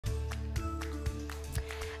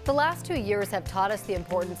The last 2 years have taught us the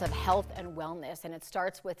importance of health and wellness, and it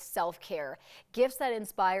starts with self-care. Gifts that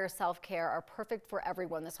inspire self-care are perfect for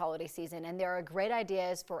everyone this holiday season, and there are great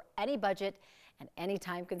ideas for any budget and any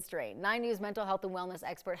time constraint. 9 News mental health and wellness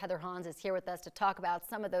expert Heather Hans is here with us to talk about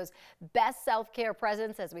some of those best self-care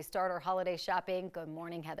presents as we start our holiday shopping. Good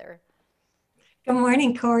morning, Heather. Good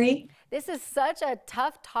morning, Corey. This is such a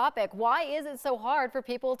tough topic. Why is it so hard for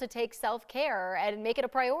people to take self-care and make it a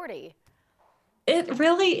priority? It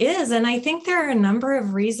really is. And I think there are a number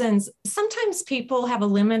of reasons. Sometimes people have a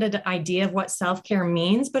limited idea of what self-care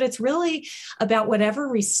means, but it's really about whatever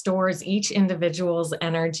restores each individual's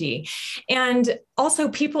energy. And also,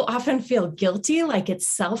 people often feel guilty, like it's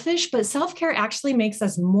selfish, but self-care actually makes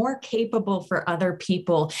us more capable for other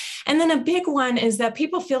people. And then a big one is that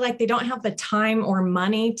people feel like they don't have the time or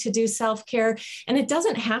money to do self-care, and it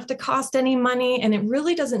doesn't have to cost any money, and it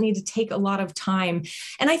really doesn't need to take a lot of time.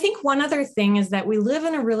 And I think one other thing is that we live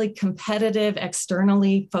in a really competitive,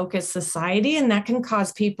 externally focused society, and that can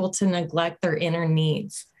cause people to neglect their inner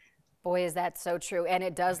needs. Boy, is that so true. And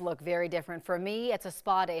it does look very different. For me, it's a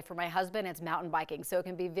spa day. For my husband, it's mountain biking. So it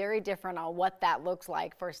can be very different on what that looks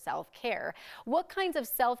like for self-care. What kinds of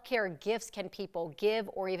self-care gifts can people give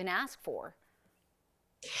or even ask for?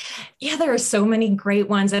 Yeah, there are so many great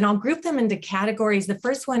ones, and I'll group them into categories. The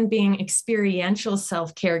first one being experiential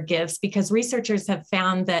self-care gifts, because researchers have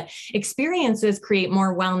found that experiences create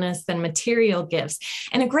more wellness than material gifts.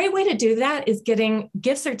 And a great way to do that is getting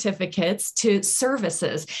gift certificates to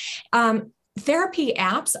services. Therapy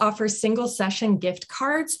apps offer single session gift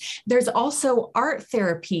cards. There's also art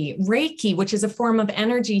therapy, Reiki, which is a form of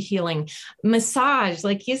energy healing, massage,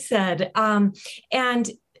 like you said,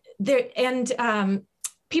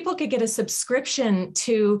 people could get a subscription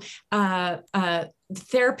to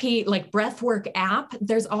therapy like breathwork app.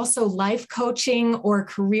 There's also life coaching or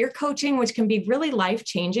career coaching, which can be really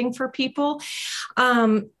life-changing for people.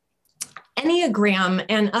 Enneagram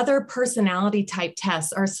and other personality type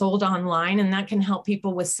tests are sold online, and that can help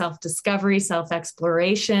people with self-discovery,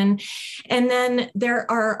 self-exploration. And then there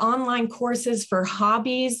are online courses for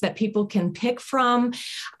hobbies that people can pick from.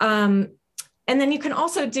 And then you can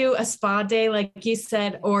also do a spa day, like you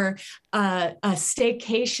said, or a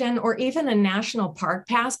staycation, or even a national park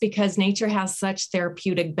pass, because nature has such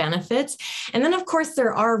therapeutic benefits. And then, of course,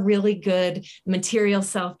 there are really good material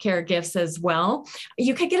self-care gifts as well.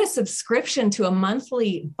 You could get a subscription to a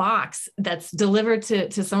monthly box that's delivered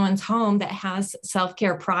to someone's home that has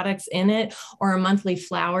self-care products in it, or a monthly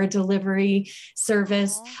flower delivery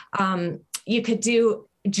service. You could do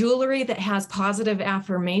jewelry that has positive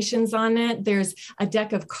affirmations on it. There's a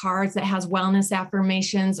deck of cards that has wellness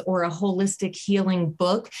affirmations, or a holistic healing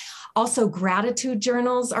book. Also, gratitude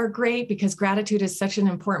journals are great, because gratitude is such an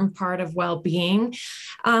important part of well-being.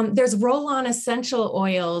 There's roll-on essential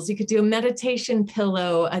oils. You could do a meditation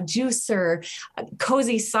pillow, a juicer,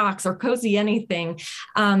 cozy socks, or cozy anything.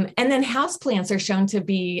 And then houseplants are shown to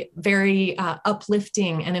be very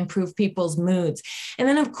uplifting and improve people's moods. And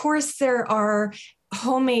then, of course, there are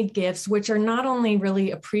homemade gifts, which are not only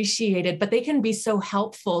really appreciated, but they can be so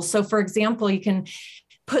helpful. So, for example, you can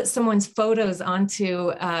put someone's photos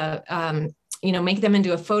onto, make them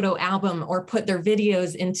into a photo album, or put their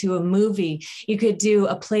videos into a movie. You could do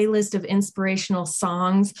a playlist of inspirational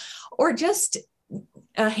songs, or just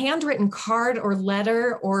a handwritten card or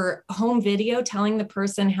letter or home video telling the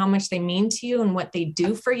person how much they mean to you and what they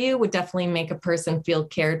do for you would definitely make a person feel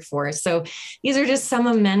cared for. So these are just some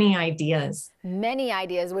of many ideas. Many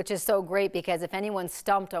ideas, which is so great, because if anyone's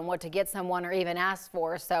stumped on what to get someone or even ask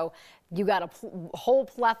for, so you got a whole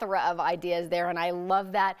plethora of ideas there, and I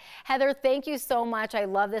love that. Heather, thank you so much. I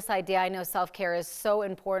love this idea. I know self-care is so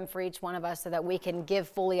important for each one of us, so that we can give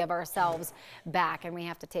fully of ourselves back, and we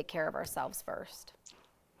have to take care of ourselves first.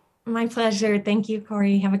 My pleasure. Thank you,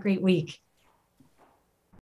 Corey. Have a great week.